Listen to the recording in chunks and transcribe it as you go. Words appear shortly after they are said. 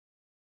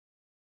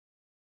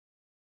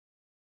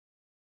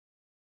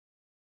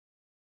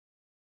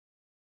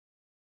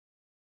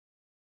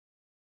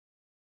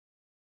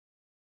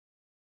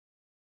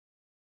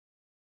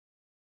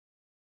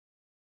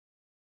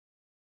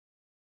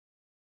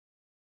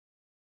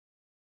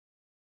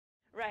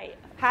Right.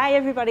 Hi,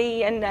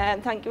 everybody,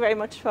 and thank you very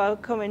much for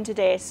coming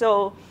today.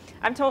 So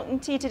I'm talking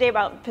to you today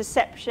about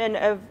perception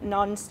of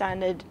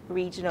non-standard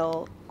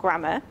regional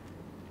grammar.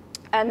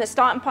 And the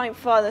starting point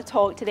for the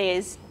talk today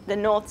is the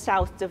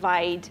north-south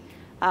divide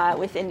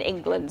within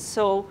England.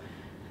 So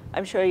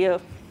I'm sure you're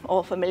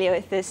all familiar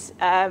with this.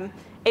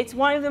 It's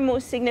one of the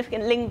most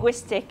significant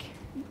linguistic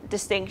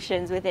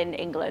distinctions within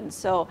England.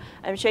 So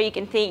I'm sure you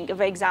can think of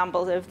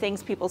examples of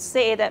things people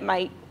say that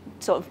might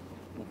sort of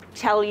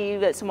tell you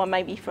that someone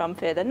might be from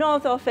further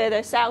north or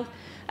further south.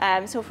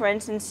 So for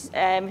instance,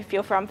 if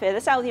you're from further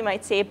south, you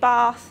might say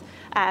Bath.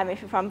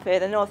 If you're from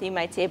further north, you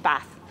might say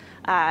Bath.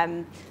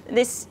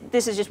 This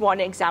is just one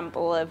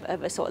example of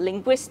a sort of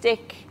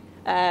linguistic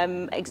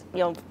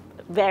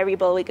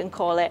variable, we can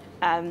call it,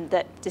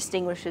 that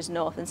distinguishes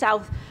north and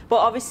south. But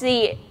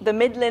obviously, the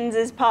Midlands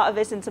is part of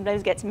this and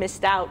sometimes gets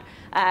missed out.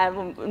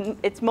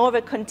 It's more of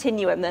a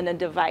continuum than a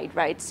divide,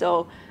 right?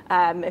 So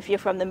if you're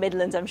from the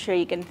Midlands, I'm sure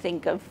you can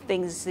think of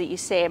things that you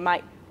say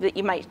that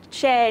you might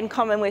share in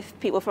common with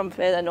people from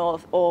further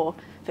north or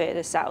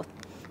further south.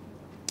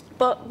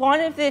 But one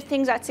of the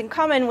things that's in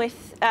common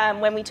with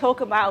when we talk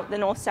about the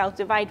north-south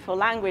divide for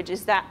language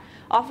is that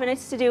often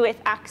it's to do with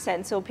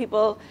accent. So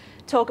people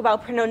talk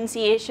about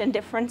pronunciation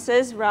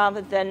differences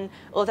rather than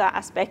other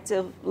aspects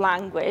of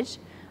language.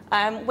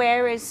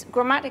 Whereas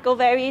grammatical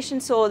variation,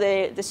 so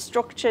the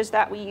structures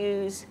that we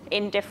use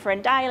in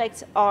different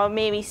dialects, are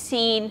maybe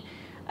seen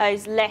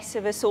as less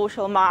of a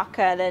social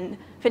marker than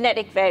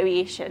phonetic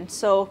variation.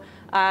 So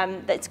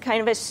that's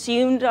kind of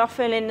assumed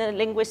often in the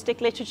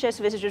linguistic literature.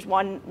 So this is just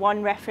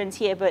one reference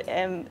here, but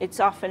it's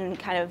often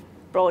kind of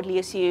broadly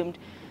assumed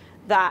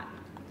that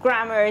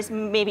grammar is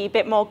maybe a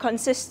bit more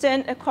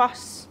consistent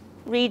across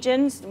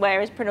regions,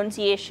 whereas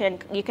pronunciation,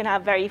 you can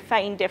have very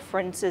fine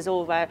differences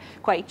over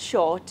quite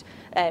short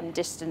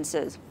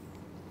distances.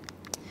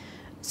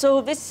 So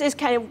this is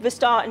kind of the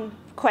starting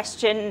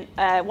question,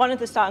 one of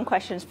the starting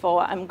questions for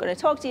what I'm going to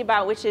talk to you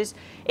about, which is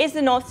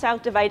the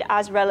north-south divide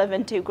as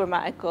relevant to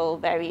grammatical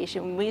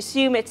variation? We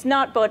assume it's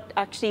not, but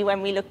actually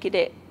when we look at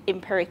it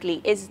empirically,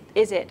 is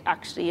it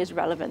actually as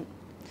relevant?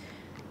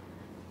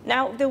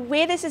 Now, the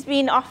way this has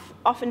been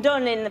often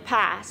done in the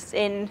past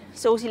in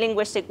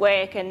sociolinguistic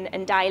work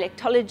and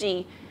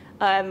dialectology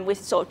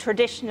with sort of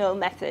traditional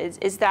methods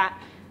is that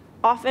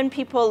often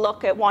people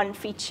look at one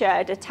feature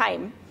at a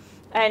time.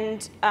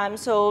 And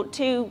so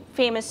two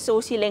famous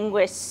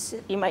sociolinguists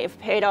you might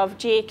have heard of,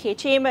 J.K.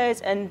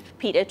 Chambers and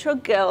Peter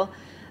Trudgill,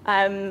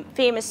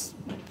 famous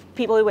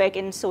people who work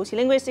in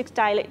sociolinguistics,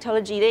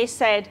 dialectology, they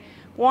said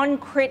one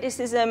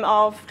criticism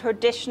of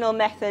traditional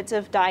methods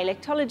of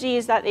dialectology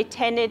is that they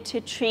tended to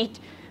treat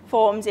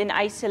forms in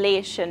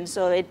isolation.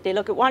 So they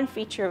look at one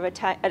feature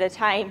at a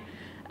time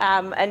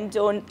and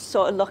don't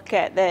sort of look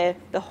at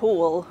the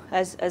whole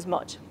as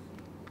much.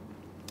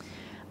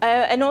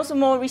 And also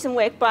more recent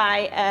work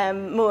by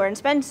Moore and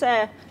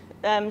Spencer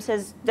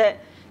says that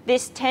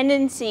this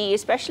tendency,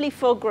 especially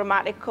for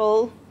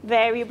grammatical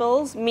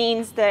variables,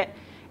 means that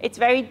it's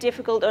very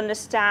difficult to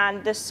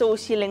understand the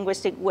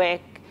sociolinguistic work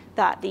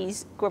that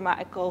these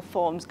grammatical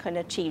forms can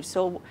achieve.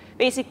 So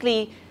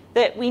basically,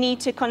 that we need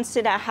to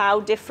consider how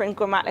different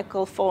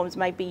grammatical forms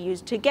might be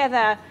used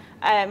together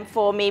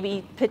for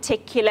maybe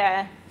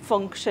particular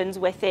functions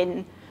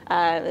within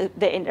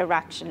the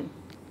interaction.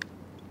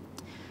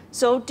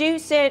 So do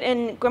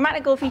certain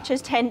grammatical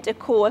features tend to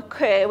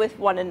co-occur with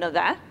one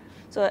another?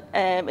 So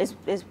is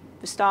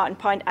the starting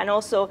point. And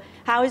also,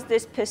 how is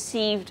this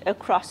perceived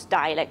across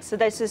dialects? So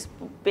this is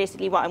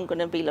basically what I'm going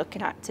to be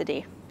looking at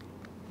today.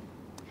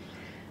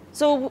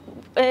 So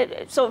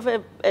sort of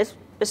an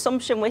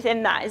assumption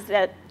within that is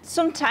that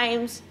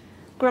sometimes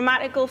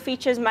grammatical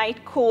features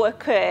might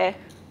co-occur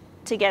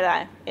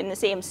together in the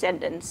same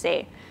sentence,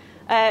 say.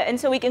 And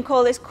so we can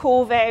call this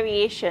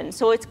covariation.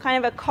 So it's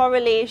kind of a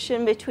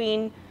correlation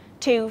between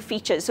two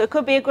features. So it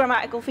could be a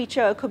grammatical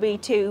feature, or it could be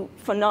two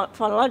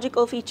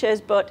phonological features,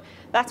 but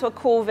that's what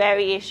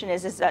covariation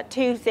is that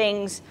two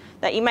things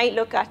that you might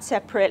look at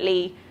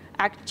separately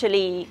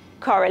actually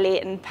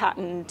correlate and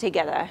pattern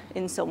together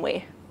in some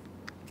way.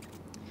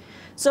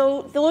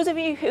 So those of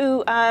you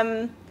who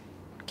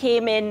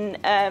came in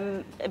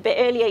a bit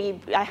earlier,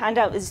 I hand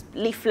out this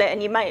leaflet,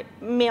 and you may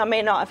or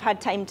may not have had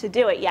time to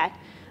do it yet.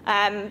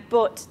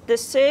 But the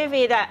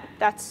survey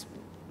that's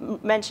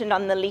mentioned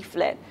on the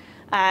leaflet,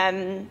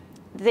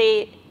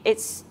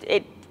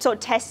 it sort of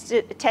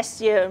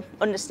tests your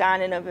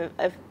understanding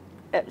of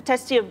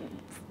tests your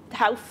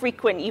how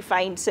frequent you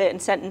find certain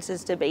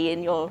sentences to be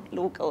in your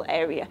local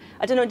area.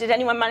 I don't know, did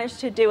anyone manage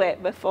to do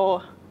it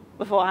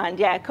beforehand?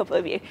 Yeah, a couple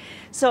of you.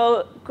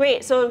 So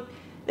great. So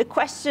the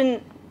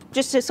question,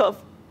 just to sort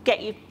of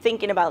get you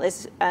thinking about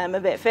this a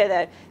bit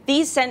further,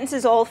 these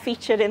sentences all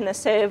featured in the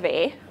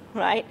survey,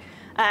 right?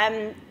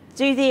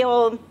 Do they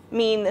all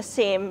mean the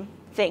same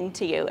thing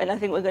to you? And I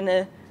think we're going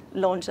to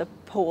launch a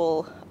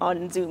poll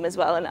on Zoom as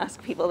well and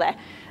ask people there.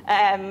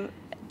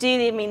 Do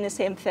they mean the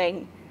same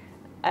thing?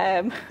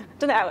 Don't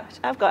know.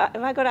 Have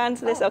I got to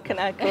answer this, or can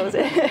I close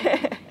it?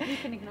 You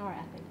can ignore it,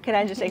 I think. Can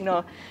I just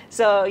ignore?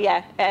 So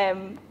yeah,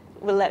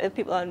 we'll let the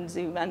people on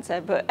Zoom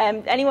answer. But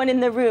anyone in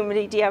the room,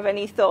 do you have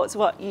any thoughts?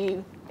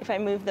 If I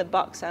move the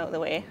box out of the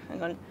way,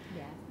 hang on.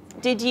 Yeah.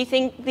 Did you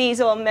think these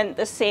all meant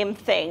the same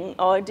thing,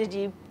 or did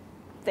you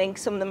think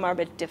some of them are a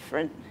bit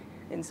different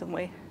in some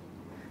way?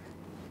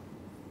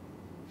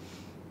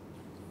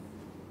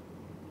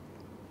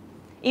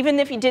 Even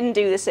if you didn't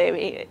do the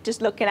survey,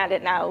 just looking at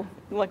it now,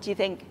 what do you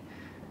think?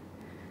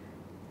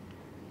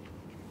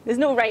 There's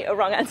no right or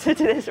wrong answer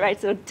to this, right?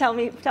 So tell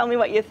me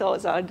what your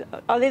thoughts are.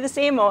 Are they the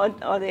same, or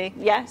are they?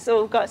 Yeah.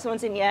 So we've got someone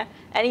saying yeah.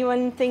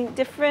 Anyone think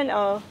different,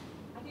 or?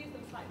 I've used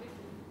them slightly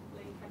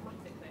differently,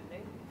 pragmatically, I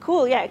think.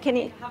 Cool. Yeah. Can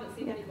you? I haven't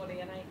seen anybody,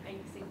 and I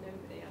ain't seen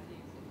nobody. I've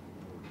used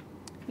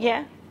them.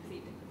 Yeah.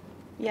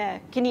 Yeah.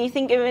 Can you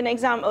think of an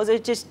example? Or is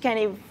it just kind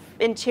of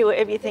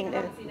intuitive? You think? I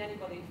haven't seen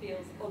anybody who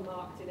feels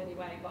unmarked in any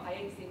way, but I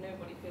ain't seen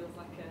nobody who feels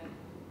like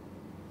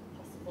a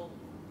possible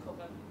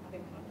cover. I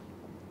think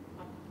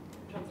I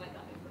translate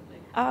that differently.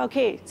 Oh,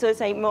 okay. So it's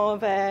like more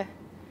of a,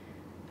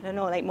 I don't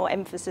know, like more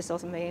emphasis or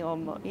something, or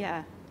more,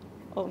 yeah,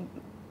 or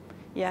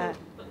yeah, So,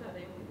 but no,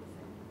 they all do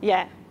the same.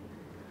 yeah.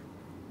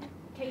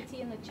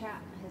 Katie in the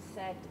chat has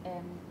said,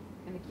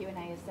 in the Q&A,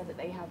 has said that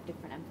they have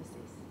different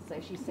emphasis. So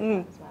she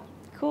said that as well.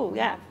 Cool.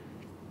 Yeah.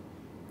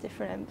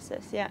 Different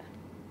emphasis. Yeah.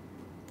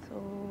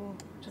 So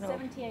I don't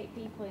know.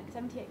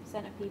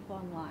 78% of people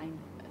online,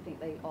 I think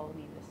they all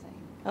mean the same.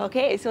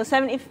 Okay, so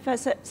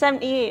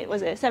 78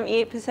 was it?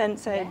 78%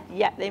 said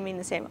yeah, they mean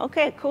the same.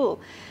 Okay, cool.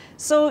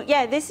 So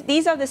yeah,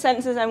 these are the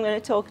sentences I'm going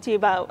to talk to you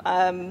about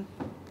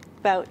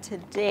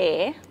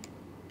today.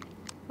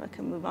 I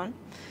can move on.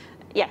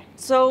 Yeah,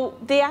 so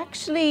they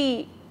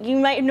actually, you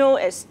might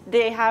notice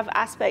they have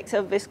aspects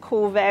of this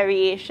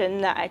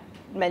covariation that I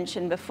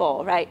mentioned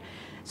before, right?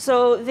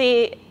 So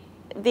they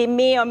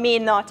may or may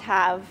not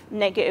have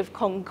negative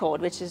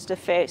concord, which is the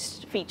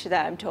first feature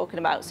that I'm talking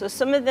about. So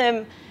some of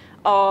them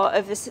are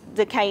of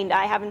the kind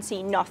I haven't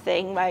seen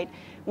nothing, right?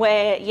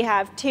 Where you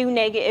have two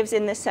negatives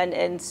in the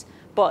sentence,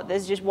 but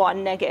there's just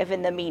one negative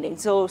in the meaning.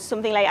 So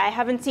something like I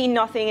haven't seen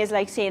nothing is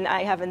like saying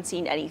I haven't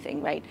seen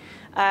anything, right?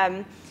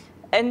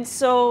 And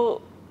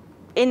so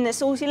in the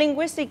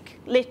sociolinguistic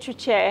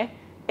literature,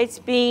 it's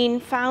been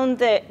found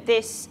that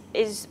this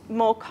is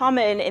more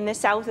common in the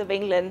south of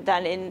England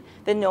than in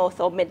the north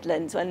or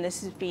Midlands when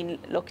this has been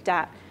looked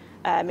at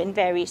in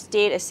various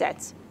data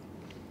sets.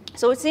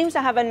 So it seems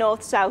to have a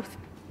north-south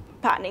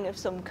patterning of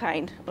some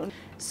kind.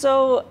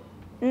 So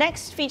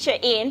next feature,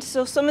 ain't.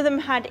 So some of them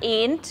had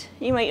ain't,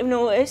 you might have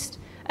noticed.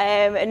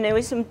 And there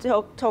was some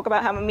talk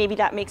about how maybe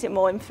that makes it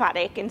more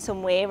emphatic in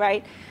some way,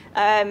 right?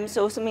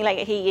 So something like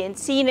he ain't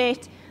seen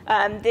it.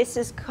 This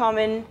is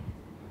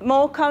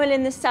more common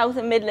in the south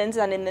and Midlands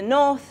than in the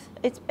north,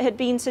 it had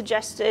been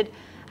suggested.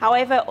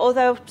 However,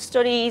 other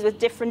studies with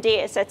different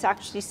data sets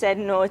actually said,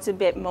 no, it's a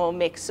bit more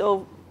mixed.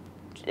 So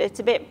it's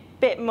a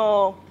bit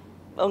more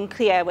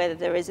unclear whether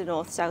there is a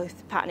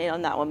north-south patterning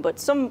on that one, but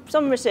some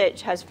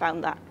research has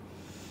found that.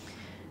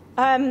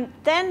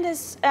 Then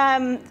there's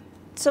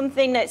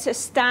something that's a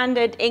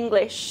standard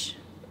English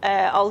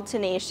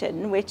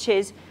alternation, which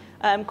is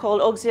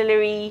called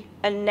auxiliary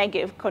and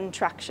negative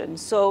contraction.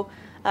 So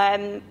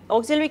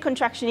auxiliary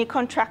contraction, you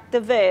contract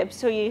the verb,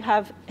 so you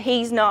have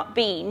he's not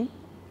been,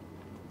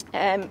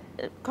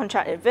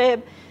 contracted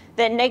verb.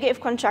 Then negative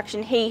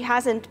contraction, he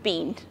hasn't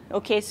been.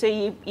 Okay, so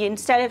you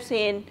instead of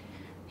saying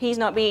he's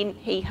not been,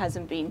 he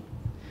hasn't been.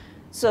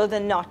 So the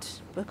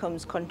not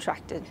becomes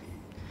contracted.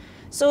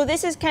 So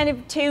this is kind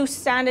of two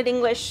standard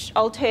English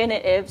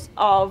alternatives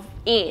of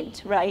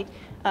ain't, right,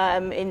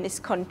 in this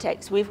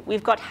context.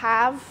 We've got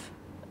have,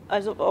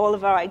 as all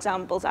of our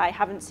examples. I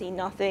haven't seen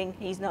nothing,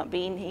 he's not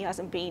been, he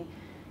hasn't been.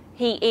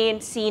 He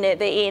ain't seen it,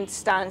 the ain't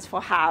stands for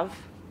have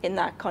in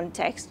that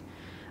context.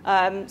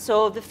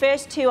 So the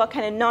first two are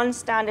kind of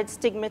non-standard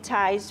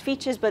stigmatized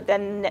features, but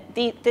then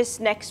this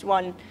next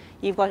one,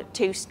 you've got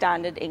two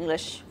standard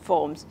English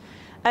forms.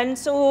 And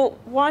so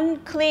one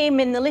claim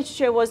in the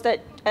literature was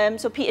that,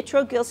 so Peter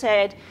Trudgill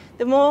said,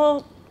 the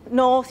more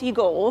north you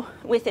go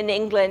within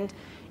England,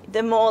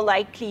 the more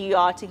likely you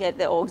are to get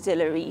the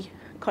auxiliary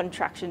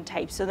contraction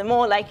type. So the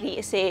more likely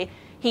to say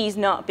he's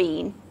not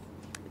been,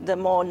 the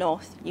more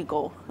north you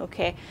go,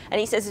 okay? And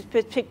he says it's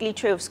particularly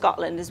true of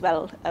Scotland as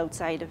well,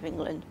 outside of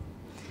England.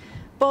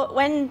 But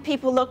when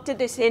people looked at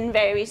this in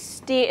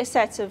various data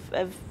sets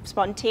of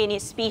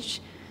spontaneous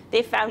speech,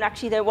 they found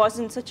actually there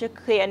wasn't such a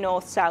clear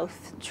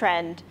north-south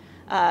trend,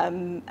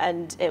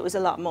 and it was a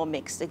lot more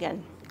mixed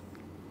again.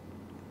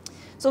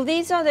 So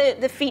these are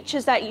the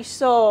features that you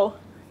saw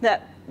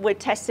that were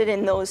tested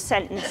in those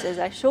sentences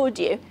I showed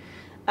you.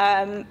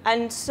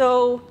 And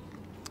so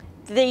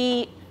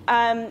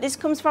this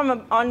comes from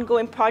an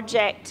ongoing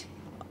project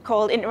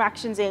called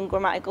Interactions in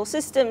Grammatical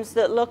Systems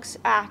that looks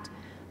at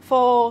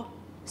 4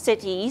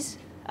 cities,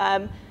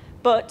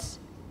 but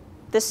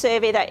the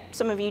survey that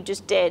some of you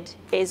just did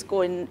is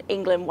going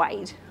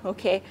England-wide,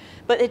 okay?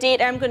 But the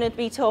data I'm going to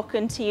be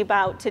talking to you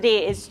about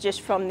today is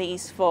just from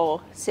these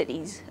 4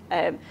 cities.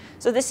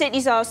 So the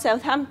cities are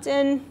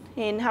Southampton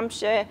in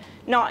Hampshire,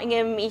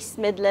 Nottingham, East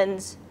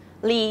Midlands,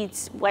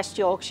 Leeds, West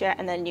Yorkshire,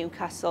 and then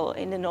Newcastle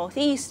in the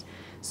northeast.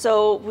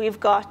 So we've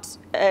got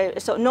a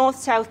sort of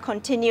north-south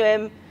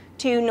continuum,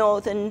 2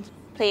 northern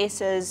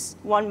places,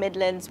 1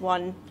 Midlands,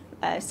 1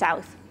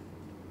 south.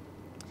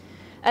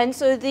 And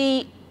so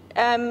the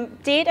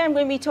data I'm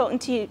going to be talking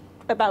to you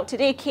about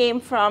today came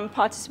from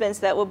participants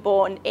that were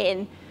born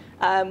in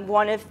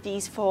one of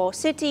these 4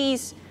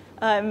 cities,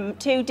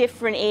 2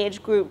 different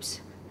age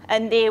groups,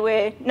 and they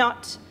were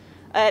not,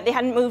 they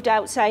hadn't moved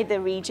outside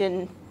the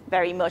region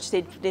very much.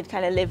 They'd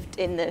kind of lived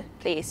in the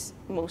place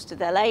most of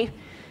their life,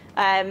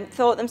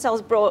 thought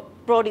themselves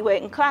broadly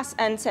working class,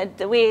 and said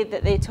the way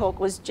that they talk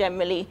was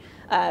generally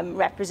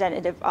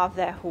representative of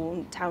their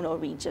hometown or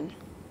region.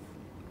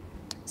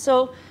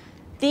 So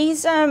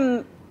these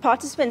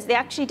participants, they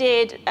actually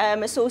did a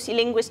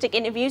sociolinguistic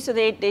interview, so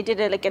they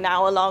did like an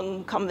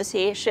hour-long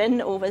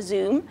conversation over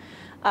Zoom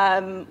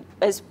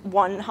as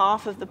one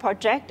half of the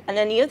project, and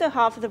then the other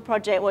half of the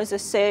project was a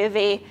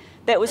survey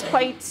that was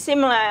quite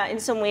similar in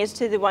some ways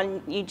to the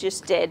one you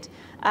just did.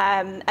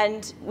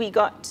 And we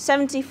got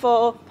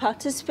 74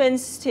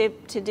 participants to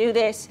do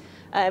this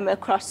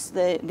across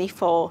the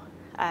 4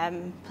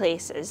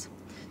 places.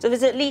 So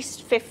there's at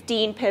least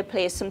 15 per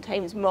place,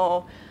 sometimes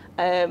more,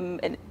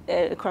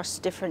 across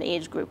different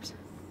age groups.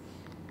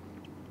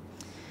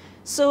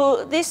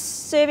 So this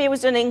survey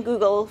was done in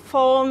Google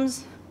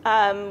Forms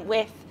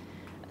with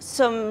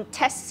some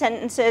test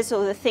sentences,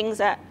 so the things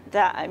that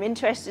I'm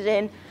interested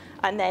in,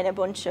 and then a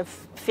bunch of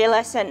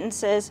filler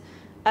sentences.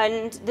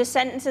 And the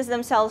sentences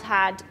themselves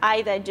had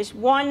either just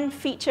one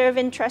feature of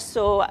interest,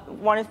 so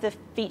one of the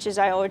features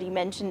I already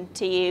mentioned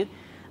to you,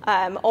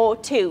 or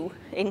 2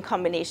 in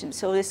combination.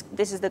 So this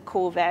is the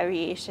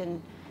covariation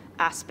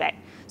aspect.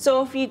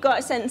 So if you got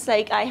a sentence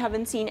like, I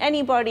haven't seen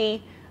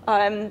anybody,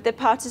 the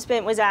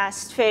participant was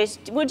asked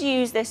first, would you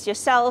use this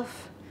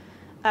yourself?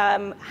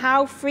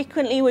 How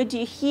frequently would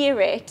you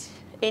hear it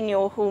in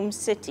your home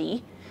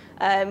city?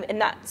 And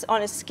that's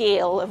on a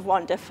scale of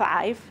 1 to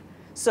 5.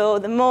 So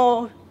the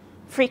more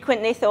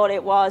frequent they thought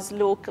it was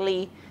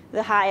locally,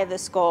 the higher the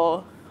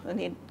score, and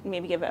they'd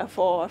maybe give it a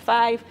 4 or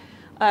 5.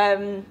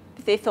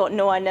 If they thought,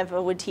 no, I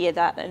never would hear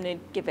that, then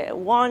they'd give it a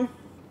 1.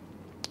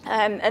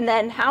 And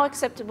then how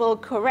acceptable or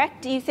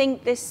correct do you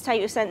think this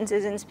type of sentence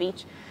is in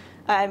speech?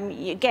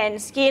 Again,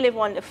 scale of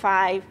 1 to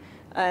 5.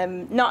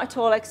 Not at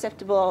all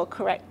acceptable or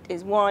correct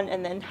is 1,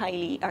 and then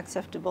highly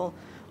acceptable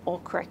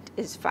or correct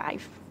is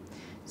 5.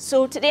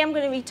 So today I'm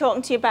going to be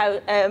talking to you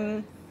about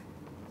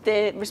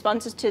the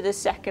responses to the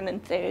second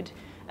and third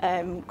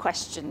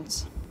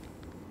questions.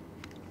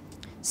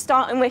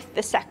 Starting with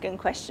the second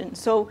question,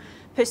 so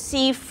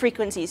perceived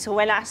frequency. So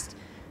when asked,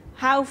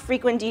 how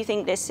frequent do you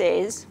think this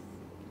is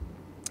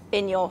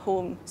in your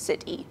home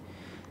city?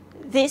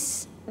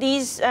 These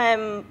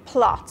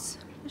plots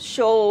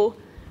show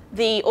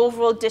the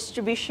overall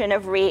distribution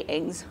of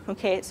ratings.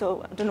 Okay,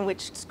 so I don't know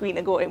which screen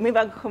to go in. Maybe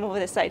I'll come over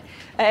this side.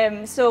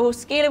 So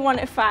scale of 1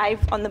 to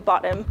 5 on the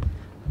bottom.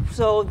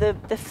 So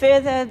the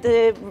further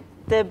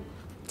the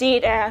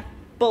data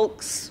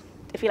bulks,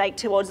 if you like,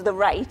 towards the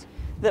right,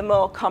 the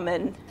more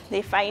common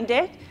they find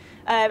it.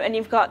 And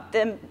you've got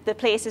the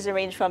places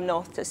arranged from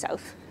north to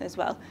south as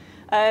well.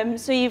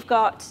 So you've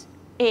got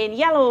in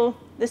yellow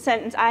the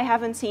sentence, I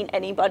haven't seen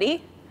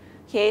anybody.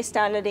 Okay,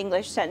 standard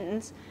English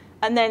sentence.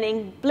 And then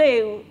in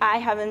blue, I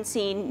haven't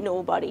seen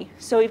nobody.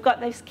 So we've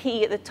got this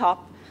key at the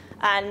top,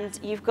 and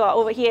you've got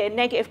over here,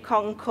 negative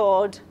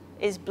concord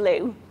is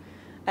blue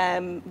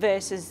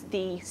versus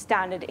the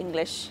standard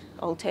English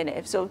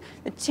alternative. So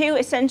the 2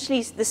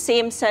 essentially the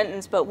same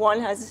sentence, but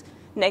one has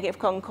negative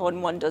concord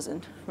and one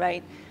doesn't,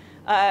 right?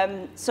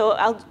 So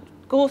I'll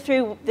go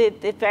through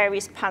the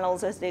various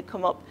panels as they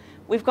come up.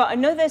 We've got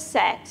another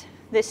set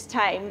this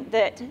time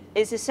that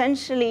is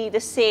essentially the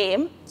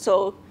same.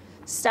 So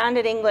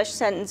standard English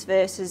sentence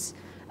versus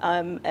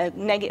a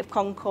negative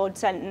concord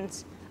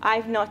sentence.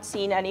 I've not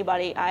seen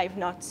anybody, I've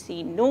not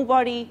seen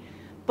nobody.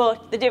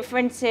 But the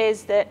difference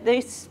is that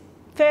this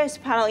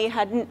first panel you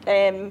had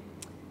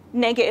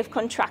negative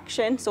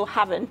contraction, so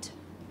haven't.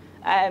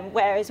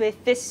 Whereas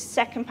with this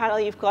second panel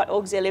you've got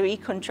auxiliary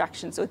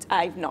contraction, so it's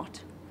I've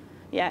not.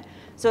 Yeah,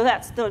 so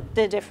that's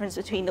the difference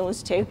between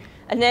those 2.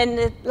 And then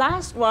the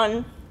last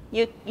one,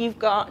 you've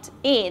got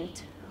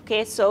ain't.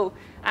 Okay, so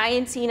I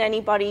ain't seen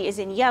anybody is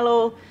in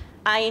yellow,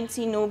 I ain't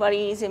seen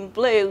nobody is in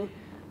blue.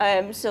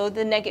 So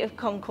the negative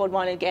concord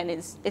one, again,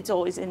 it's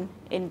always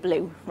in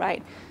blue,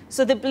 right?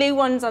 So the blue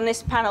ones on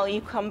this panel,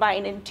 you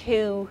combine in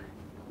 2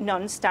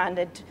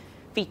 non-standard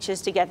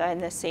features together in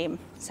the same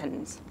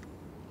sentence.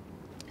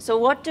 So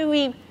what do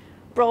we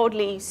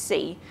broadly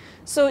see?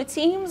 So it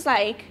seems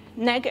like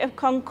negative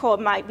concord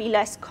might be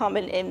less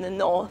common in the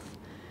north,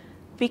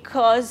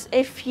 because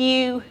if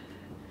you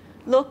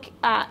look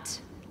at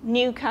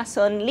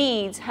Newcastle and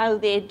Leeds, how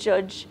they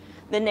judge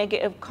the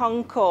negative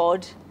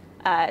concord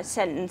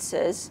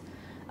sentences,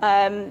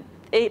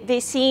 they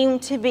seem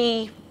to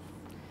be,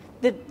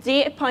 the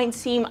data points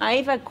seem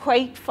either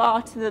quite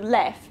far to the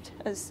left,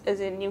 as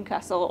in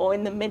Newcastle, or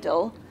in the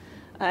middle.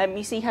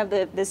 You see how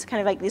there's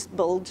kind of like this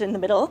bulge in the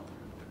middle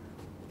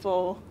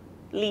for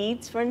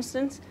Leeds, for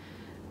instance,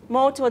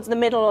 more towards the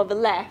middle or the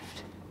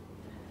left.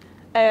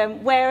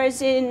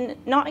 Whereas in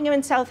Nottingham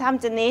and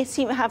Southampton, they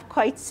seem to have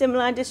quite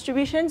similar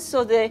distributions.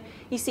 So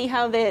you see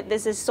how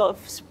there's this sort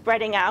of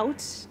spreading out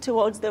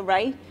towards the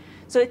right.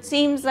 So it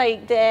seems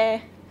like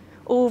their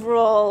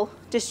overall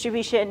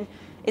distribution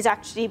is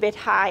actually a bit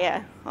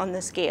higher on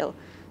the scale.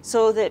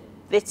 So that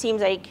it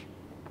seems like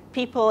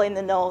people in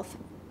the north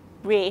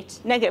rate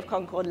negative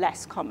concord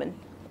less common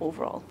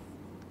overall.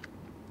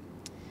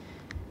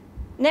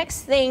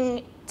 Next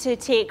thing to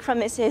take from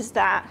this is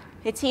that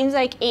it seems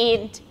like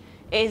ain't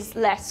is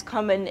less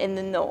common in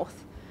the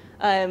north.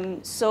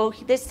 So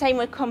this time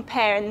we're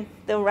comparing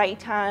the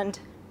right-hand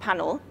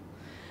panel.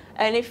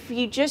 And if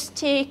you just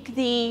take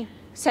the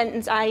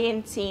sentence, I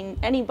ain't seen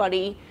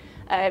anybody,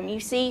 you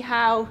see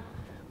how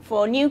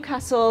for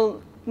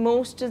Newcastle,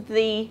 most of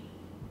the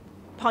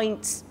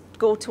points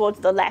go towards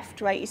the left,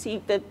 right? You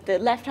see the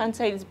left-hand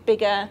side is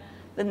bigger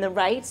than the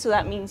right, so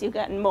that means you're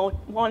getting more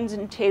 1s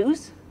and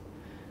 2s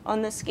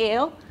on the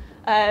scale.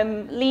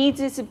 Leeds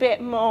is a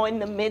bit more in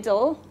the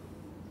middle,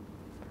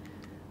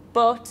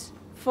 but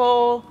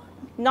for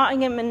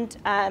Nottingham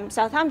and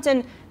Southampton,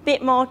 a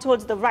bit more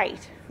towards the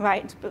right,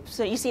 right?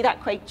 So you see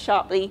that quite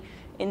sharply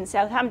in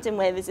Southampton,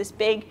 where there's this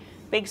big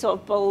sort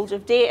of bulge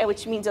of data,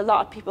 which means a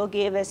lot of people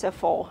gave us a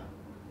 4.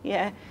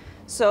 Yeah,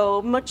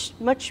 so much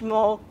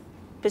more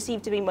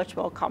perceived to be much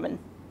more common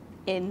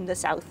in the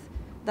south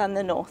than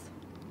the north.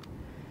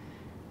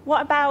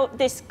 What about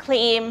this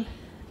claim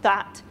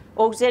that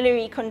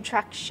auxiliary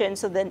contraction,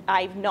 so the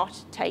I've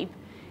not type,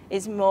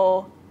 is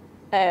more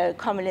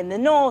common in the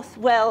north?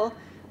 Well,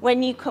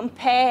 when you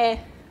compare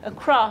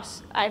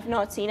across, I've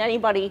not seen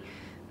anybody,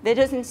 there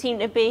doesn't seem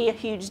to be a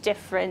huge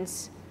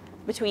difference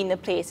between the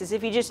places.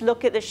 If you just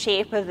look at the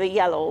shape of the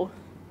yellow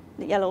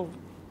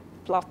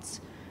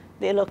plots,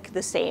 they look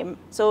the same.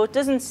 So it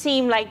doesn't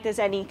seem like there's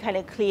any kind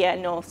of clear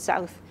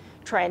north-south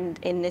trend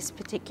in this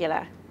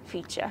particular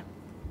feature.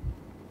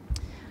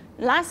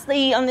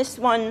 Lastly, on this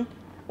one,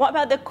 what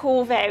about the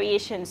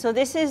covariation? So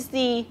this is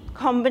the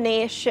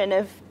combination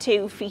of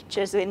two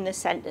features in the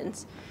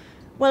sentence.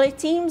 Well, it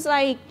seems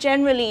like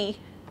generally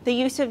the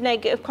use of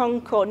negative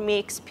concord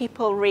makes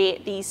people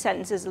rate these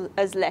sentences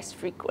as less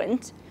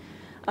frequent,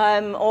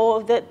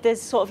 or that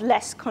there's sort of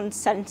less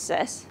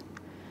consensus,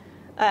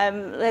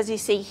 as you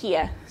see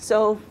here.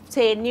 So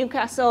say in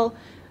Newcastle,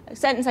 a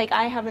sentence like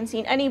I haven't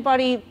seen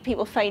anybody,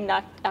 people find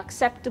that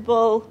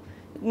acceptable.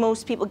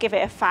 Most people give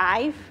it a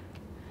 5,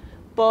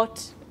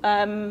 but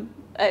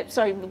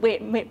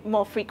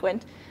more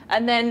frequent.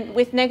 And then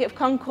with negative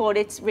concord,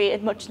 it's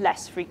rated much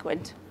less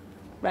frequent,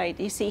 right?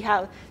 You see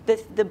how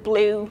the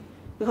blue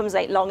becomes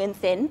like long and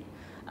thin.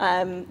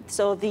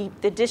 So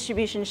the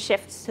distribution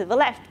shifts to the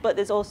left, but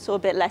there's also a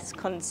bit less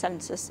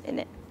consensus in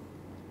it.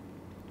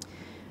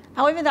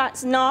 However,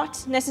 that's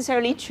not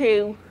necessarily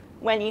true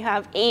when you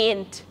have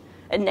ain't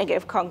a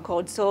negative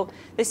concord. So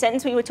the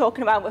sentence we were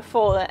talking about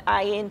before,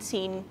 I ain't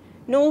seen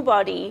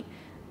nobody,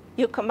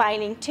 you're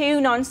combining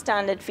two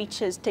non-standard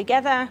features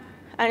together,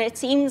 and it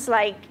seems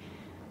like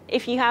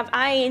if you have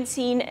I ain't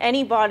seen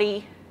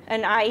anybody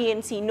and I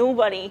ain't seen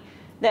nobody,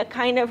 they're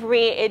kind of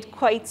rated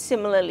quite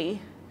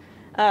similarly.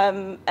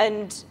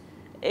 And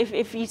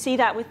if you see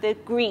that with the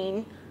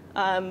green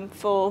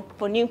for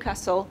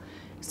Newcastle,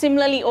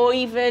 similarly, or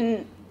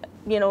even,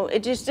 you know,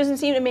 it just doesn't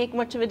seem to make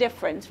much of a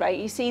difference, right?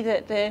 You see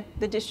that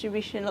the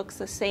distribution looks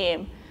the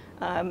same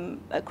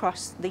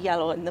across the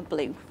yellow and the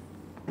blue.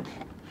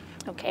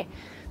 Okay,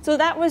 so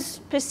that was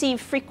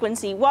perceived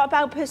frequency. What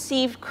about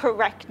perceived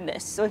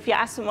correctness? So if you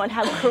ask someone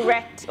how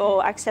correct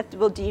or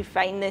acceptable do you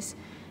find this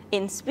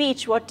in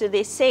speech, what do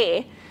they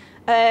say?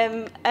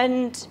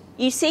 And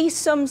you see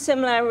some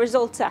similar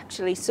results,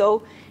 actually.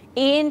 So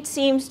ain't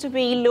seems to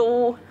be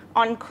low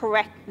on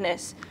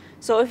correctness.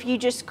 So if you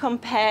just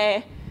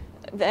compare,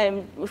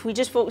 if we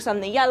just focus on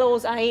the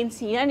yellows, I ain't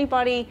seen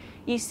anybody,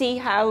 you see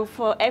how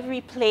for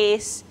every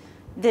place,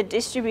 the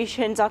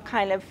distributions are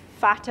kind of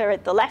fatter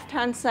at the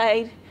left-hand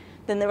side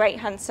than the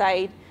right-hand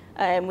side,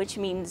 which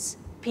means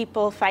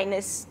people find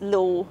this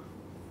low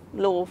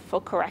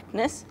for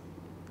correctness.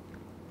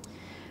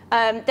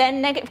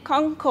 Then negative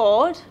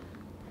concord.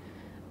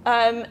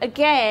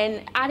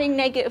 Again, adding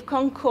negative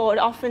concord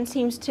often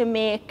seems to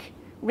make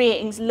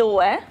ratings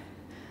lower.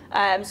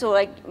 So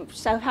like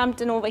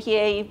Southampton over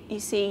here, you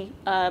see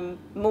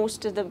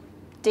most of the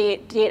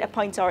data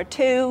points are a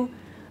 2,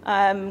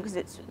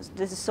 because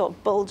there's a sort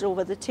of bulge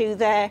over the 2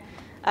 there.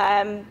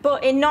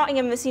 But in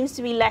Nottingham, there seems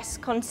to be less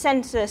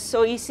consensus.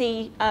 So you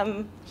see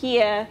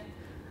here,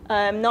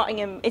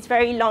 Nottingham, it's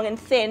very long and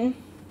thin,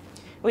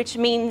 which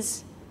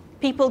means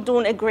people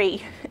don't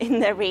agree in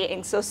their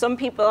ratings. So some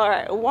people are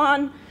at a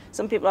 1,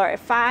 some people are at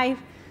a 5.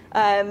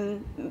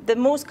 The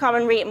most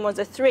common rating was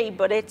a 3,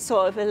 but it's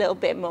sort of a little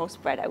bit more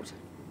spread out.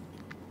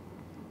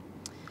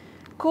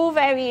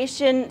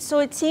 Covariation, so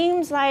it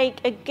seems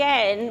like,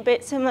 again, a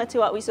bit similar to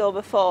what we saw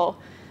before.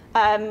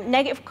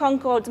 Negative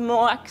concord's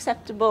more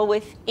acceptable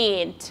with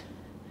ain't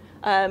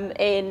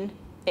in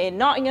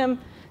Nottingham.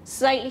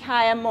 slightly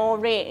higher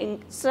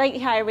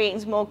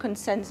ratings, more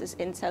consensus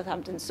in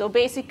Southampton. So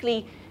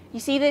basically, you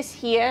see this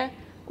here,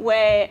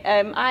 where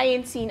I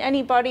ain't seen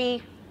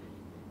anybody.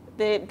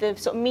 The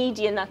sort of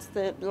median, that's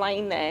the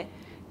line there,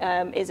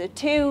 is a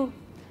 2.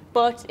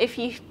 But if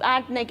you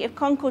add negative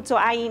concord, so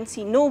I ain't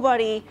seen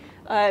nobody,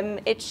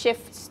 it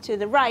shifts to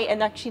the right,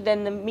 and actually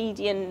then the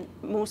median,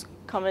 most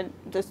common,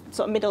 the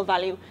sort of middle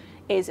value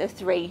is a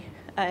 3.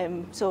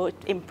 So it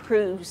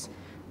improves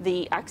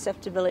the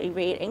acceptability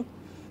rating.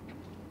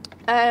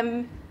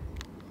 But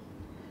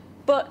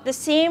the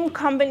same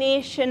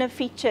combination of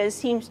features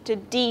seems to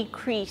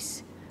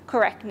decrease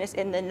correctness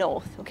in the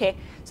north, okay?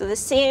 So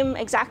the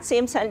exact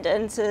same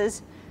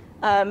sentences,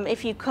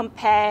 if you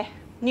compare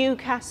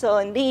Newcastle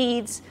and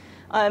Leeds,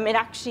 it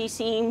actually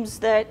seems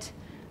that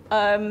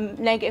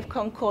negative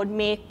concord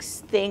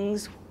makes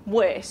things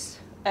worse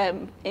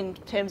in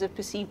terms of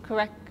perceived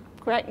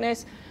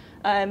correctness.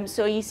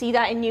 So you see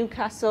that in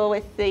Newcastle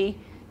with the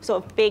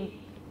sort of big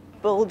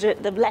bulge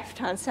at the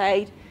left-hand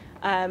side,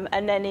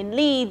 and then in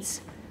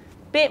Leeds,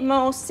 a bit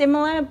more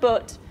similar,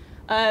 but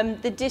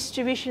the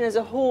distribution as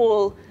a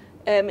whole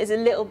is a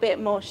little bit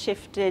more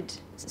shifted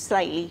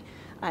slightly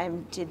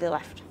to the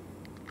left.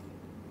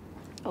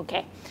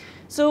 Okay,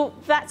 so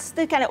that's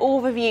the kind of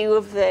overview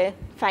of the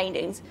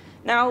findings.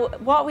 Now,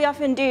 what we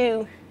often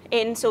do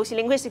in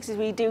sociolinguistics is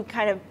we do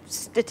kind of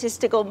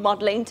statistical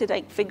modeling to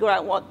like figure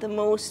out what the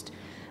most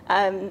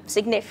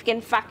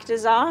significant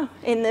factors are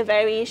in the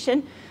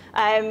variation.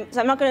 So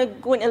I'm not going to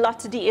go into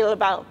lots of detail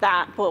about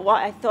that, but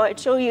what I thought I'd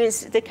show you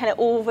is the kind of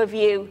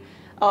overview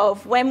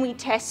of when we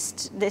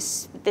test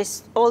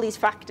all these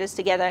factors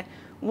together,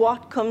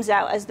 what comes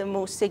out as the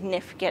most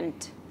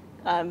significant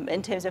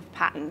in terms of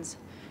patterns.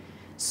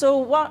 So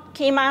what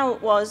came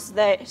out was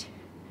that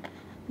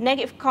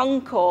negative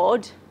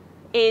concord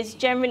is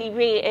generally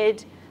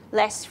rated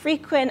less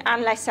frequent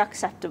and less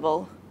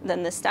acceptable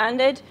than the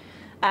standard.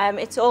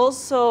 It's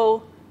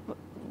also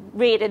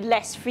rated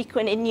less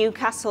frequent in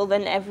Newcastle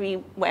than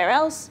everywhere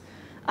else,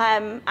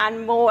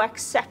 and more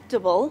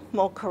acceptable,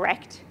 more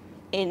correct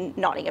in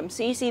Nottingham.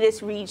 So you see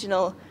this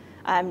regional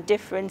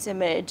difference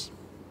emerge.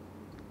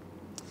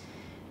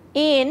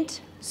 And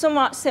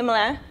somewhat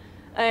similar,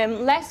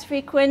 less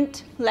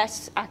frequent,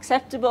 less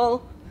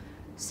acceptable,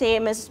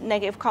 same as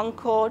negative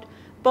concord,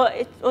 but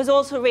it was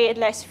also rated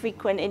less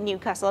frequent in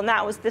Newcastle, and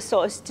that was the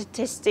sort of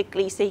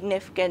statistically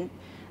significant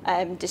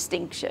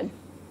distinction.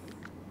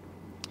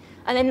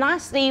 And then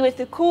lastly, with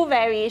the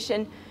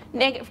covariation,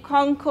 negative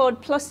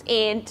concord plus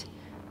 8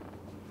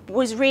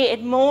 was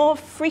rated more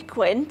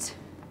frequent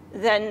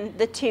than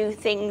the two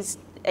things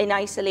in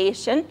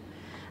isolation,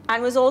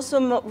 and was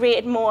also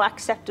rated more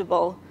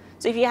acceptable.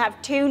 So if you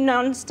have two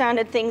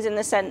non-standard things in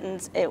the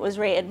sentence, it was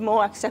rated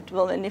more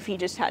acceptable than if you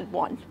just had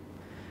one,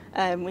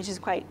 which is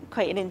quite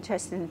an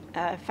interesting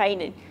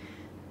finding.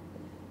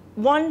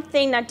 One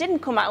thing that didn't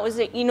come out was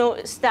that you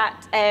noticed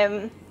that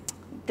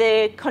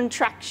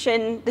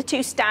the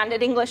two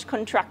standard English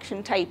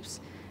contraction types,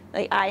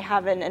 like I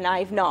haven't and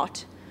I've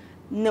not,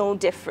 no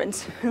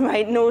difference,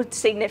 right? No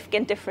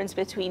significant difference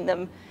between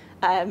them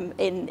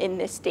in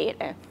this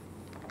data.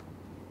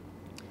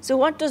 So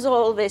what does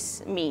all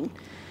this mean?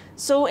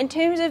 So in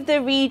terms of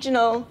the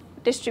regional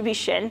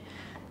distribution,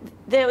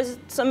 there was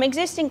some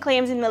existing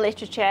claims in the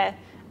literature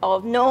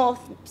of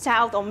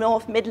north-south or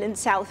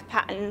north-Midland-south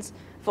patterns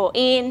for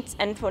ain't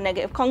and for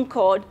negative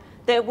concord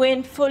that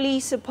weren't fully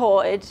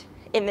supported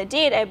in the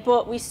data,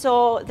 but we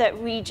saw that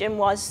region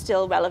was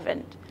still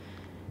relevant.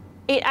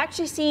 It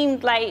actually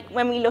seemed like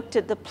when we looked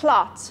at the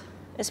plot,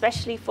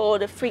 especially for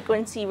the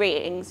frequency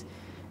ratings,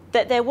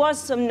 that there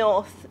was some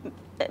north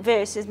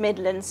versus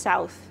Midland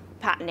south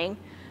patterning,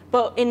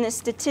 but in the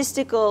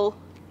statistical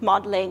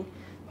modeling,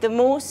 the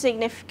most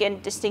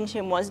significant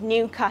distinction was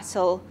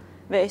Newcastle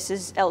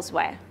versus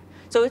elsewhere.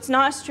 So it's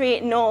not a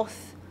straight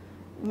north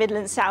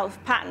Midland south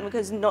pattern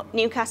because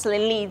Newcastle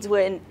and Leeds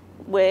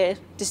were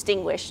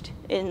distinguished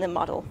in the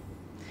model.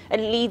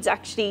 And Leeds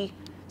actually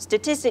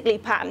statistically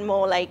pattern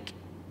more like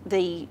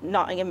the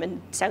Nottingham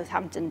and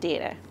Southampton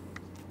data.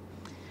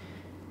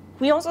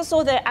 We also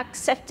saw the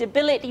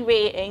acceptability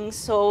ratings,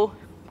 so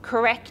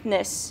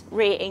correctness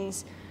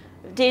ratings,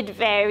 did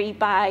vary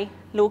by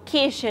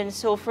location.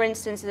 So for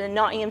instance, the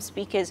Nottingham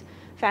speakers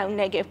found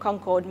negative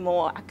concord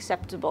more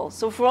acceptable.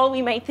 So for all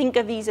we might think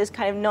of these as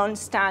kind of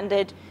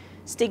non-standard,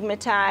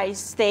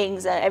 stigmatized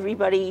things that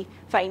everybody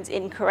finds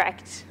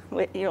incorrect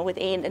with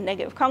ain't and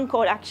negative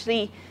concord,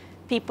 actually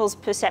people's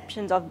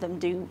perceptions of them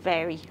do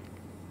vary.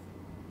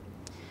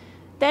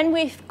 Then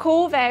with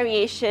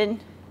covariation,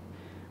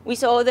 we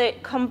saw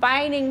that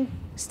combining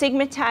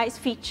stigmatized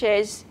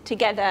features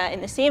together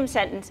in the same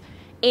sentence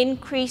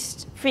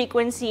increased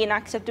frequency and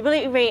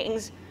acceptability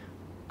ratings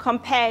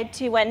compared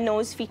to when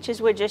those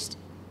features were just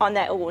on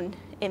their own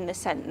in the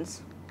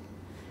sentence.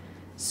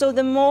 So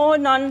the more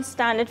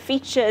non-standard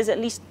features, at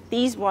least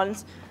these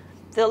ones,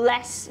 the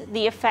less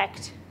the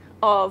effect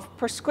of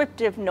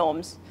prescriptive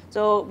norms.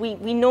 So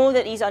we know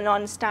that these are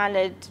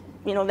non-standard,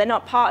 they're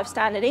not part of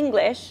standard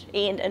English,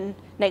 ain't and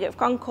negative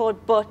concord,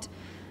 but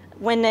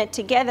when they're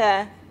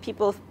together,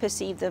 people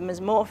perceive them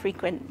as more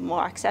frequent,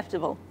 more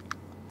acceptable.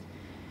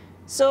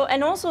 So,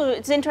 and also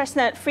it's interesting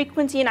that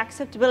frequency and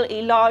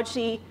acceptability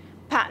largely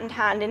patterned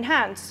hand in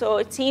hand. So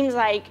it seems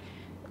like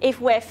if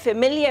we're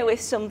familiar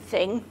with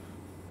something,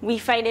 we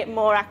find it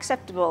more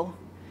acceptable.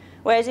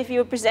 Whereas if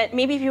you were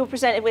maybe if you were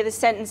presented with a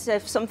sentence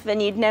of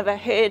something you'd never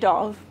heard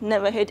of,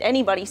 never heard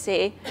anybody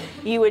say,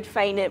 you would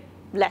find it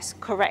less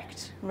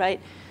correct, right?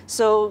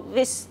 So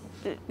this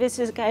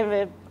is kind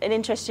of an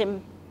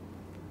interesting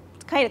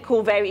kind of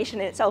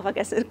co-variation in itself, I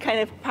guess, a kind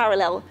of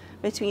parallel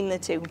between the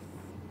two.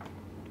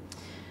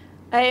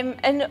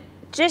 And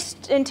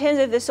just in terms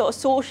of the sort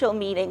of social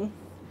meaning,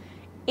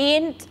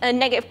 in a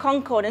negative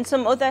concord and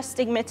some other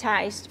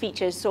stigmatized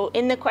features. So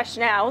in the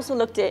questionnaire, I also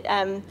looked at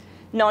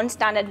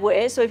non-standard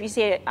were. So if you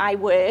say I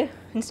were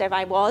instead of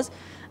I was,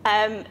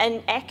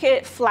 and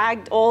Eckert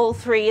flagged all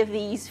three of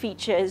these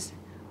features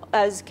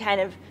as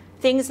kind of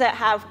things that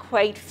have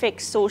quite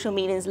fixed social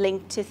meanings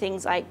linked to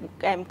things like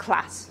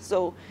class.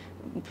 So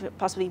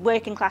possibly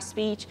working class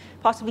speech,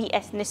 possibly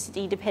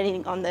ethnicity,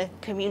 depending on the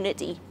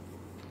community.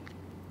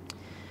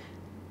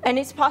 And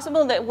it's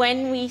possible that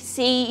when we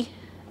see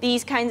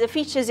these kinds of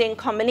features in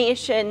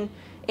combination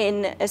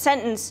in a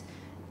sentence,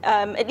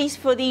 at least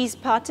for these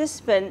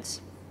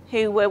participants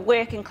who were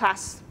working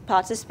class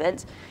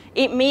participants,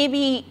 it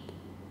maybe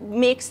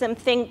makes them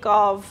think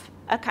of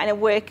a kind of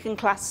working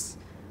class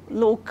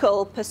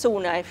local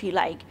persona, if you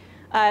like.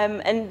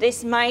 And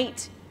this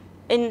might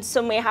in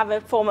some way have a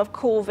form of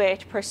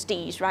covert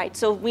prestige, right?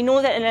 So we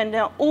know that they're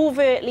not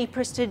overtly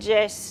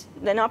prestigious,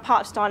 they're not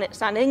part of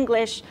standard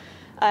English,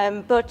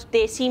 but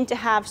they seem to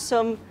have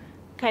some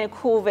kind of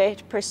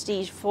covert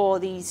prestige for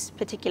these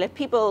particular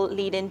people,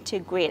 leading to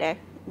greater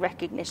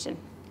recognition.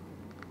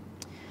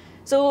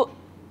 So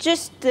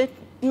just the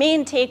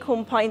main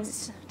take-home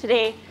points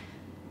today: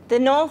 the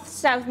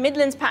North-South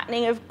Midlands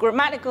patterning of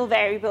grammatical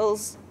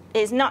variables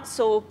is not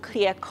so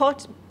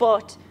clear-cut,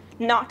 but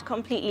not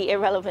completely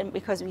irrelevant,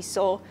 because we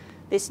saw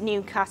this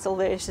Newcastle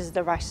versus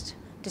the rest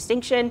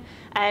distinction.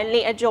 And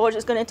later George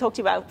is going to talk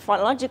to you about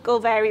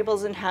phonological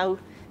variables and how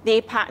they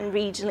pattern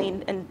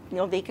regionally, and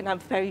they can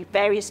have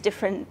various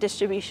different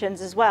distributions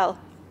as well.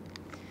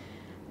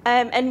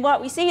 And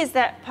what we see is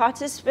that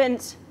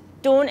participants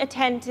don't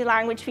attend to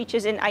language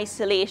features in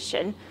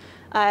isolation,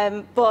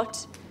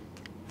 but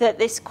that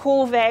this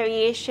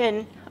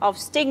co-variation of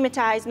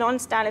stigmatized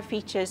non-standard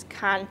features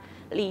can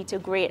lead to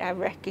greater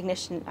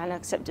recognition and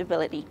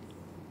acceptability.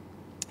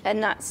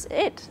 And that's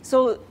it.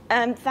 So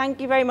thank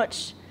you very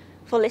much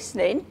for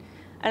listening.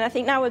 And I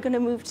think now we're going to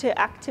move to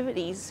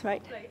activities,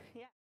 right?